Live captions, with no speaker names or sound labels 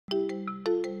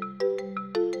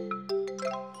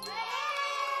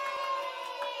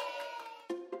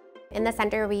In the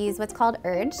center, we use what's called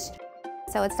URGE.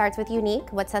 So it starts with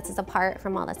unique, what sets us apart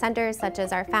from all the centers, such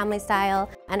as our family style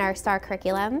and our STAR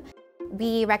curriculum.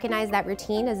 We recognize that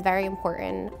routine is very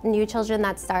important. New children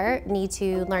that start need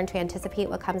to learn to anticipate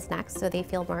what comes next so they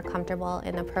feel more comfortable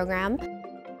in the program.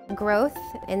 Growth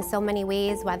in so many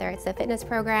ways, whether it's a fitness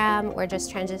program or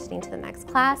just transitioning to the next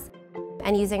class,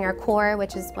 and using our core,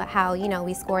 which is how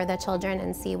we score the children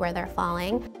and see where they're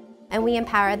falling. And we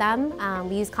empower them.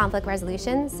 We use conflict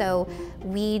resolution, so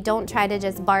we don't try to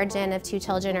just barge in if two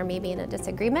children are maybe in a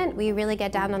disagreement. We really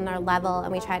get down on their level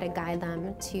and we try to guide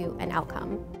them to an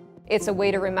outcome. It's a way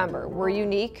to remember, we're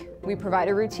unique, we provide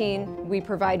a routine, we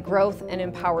provide growth and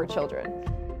empower children.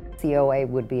 COA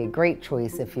would be a great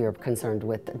choice if you're concerned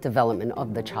with development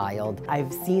of the child.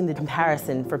 I've seen the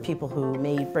comparison for people who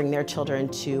may bring their children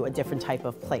to a different type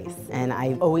of place. And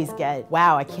I always get,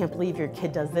 wow, I can't believe your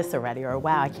kid does this already, or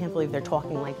wow, I can't believe they're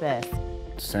talking like this.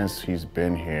 Since he's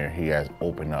been here, he has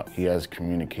opened up. He has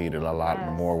communicated a lot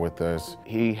more with us.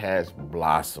 He has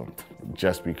blossomed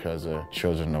just because of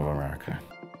Children of America.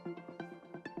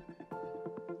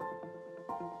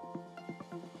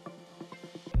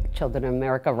 Children of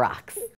America rocks.